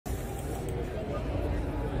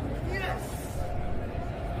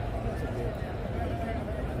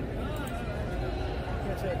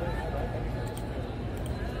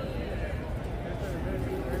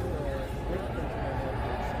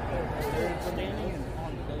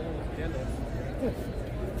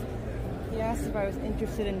He asked if I was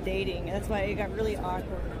interested in dating, and that's why it got really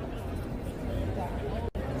awkward.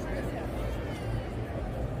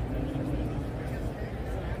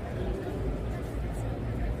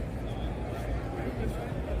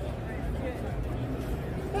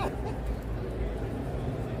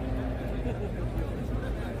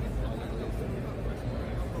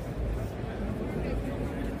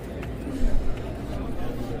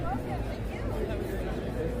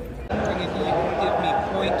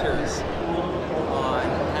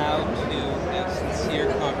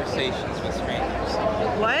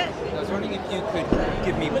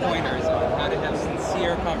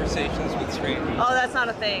 Oh, that's not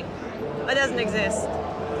a thing. It doesn't exist.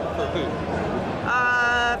 For who?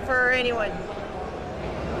 For anyone.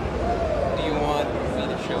 Do you want me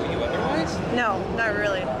to show you otherwise? No, not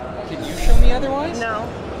really. Can you show me otherwise? No.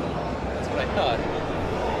 That's what I thought.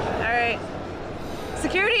 Alright.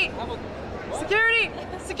 Security! Security!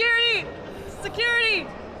 Security! Security!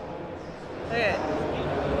 Okay.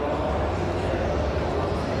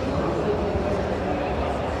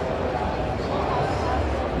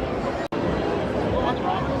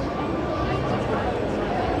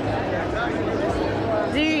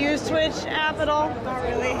 Twitch app at all? Not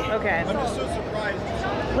really. Okay. I'm just so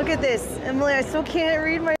surprised. Look at this, Emily. I still can't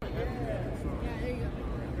read my.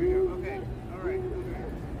 Okay. All right.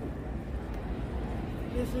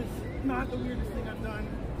 This is not the weirdest thing I've done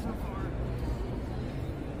so far.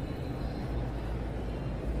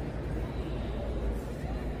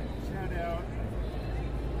 Shout out.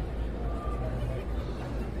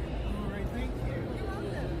 All right. Thank you.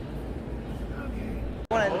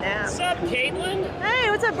 Want a nap? What's up, Caitlin? Hey,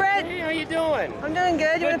 what's up, Brett? Hey, how you doing? I'm doing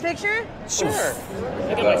good. You want a picture? Sure.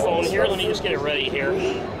 I got my phone here. Let me just get it ready here.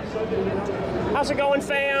 How's it going,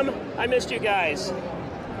 fam? I missed you guys.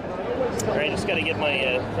 All right, just got to get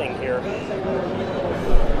my thing here.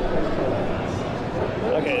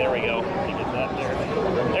 Okay, there we go. Let me get that there.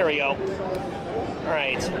 There we go. All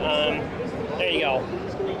right. There you go.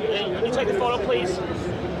 Can you take a photo, please?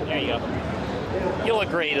 There you go. You look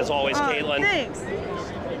great as always, Caitlin. Thanks.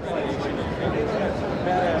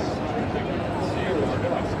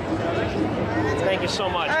 Thank you so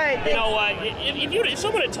much. All right, you know, if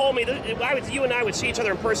someone had told me that you and I would see each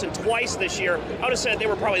other in person twice this year, I would have said they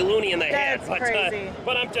were probably loony in the head. That's crazy.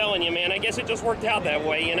 But I'm telling you, man, I guess it just worked out that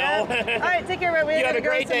way, you know? Yeah. All right, take care, Brett. You have a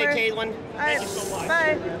great day, Caitlin. Thank you so much.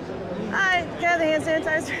 Bye. Hi. Can I have the hand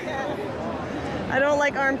sanitizer? I don't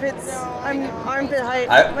like armpits. I'm armpit height.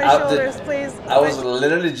 My shoulders, please. I was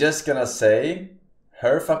literally just gonna say,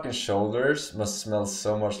 her fucking shoulders must smell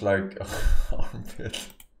so much like armpit.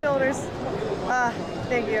 Shoulders.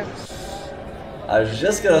 Thank you. I was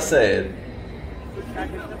just gonna say it.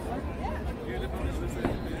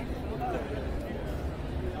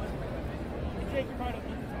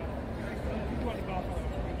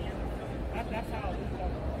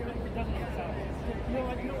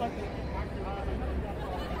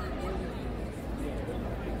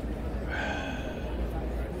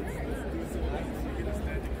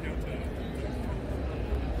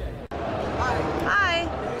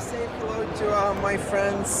 My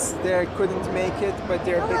friends there couldn't make it, but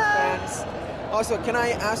they're big fans. Also, can I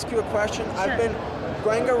ask you a question? Sure. I've been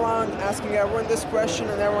going around asking everyone this question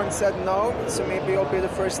and everyone said no, so maybe you'll be the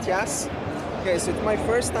first yes. Okay, so it's my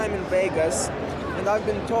first time in Vegas, and I've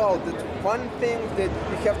been told that one thing that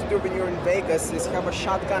you have to do when you're in Vegas is have a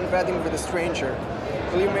shotgun wedding with a stranger.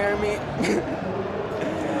 Will you marry me?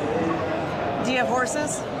 Do you have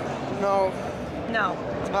horses? No. No.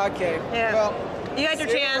 Okay. Yeah. Well, you had your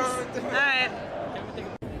chance. All right.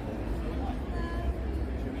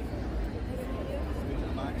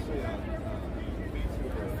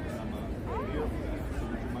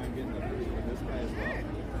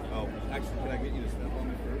 Actually, can I get you to step on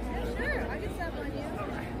me first? Sure, I can step on you.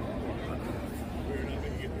 We're not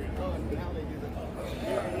going to get through it. Oh, now they do that.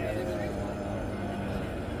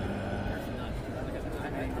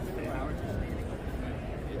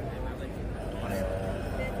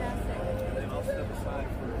 I'll step aside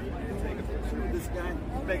for you to take a picture with this guy.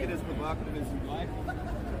 Make it as provocative as you like.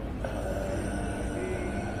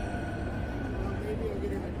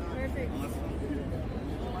 Perfect.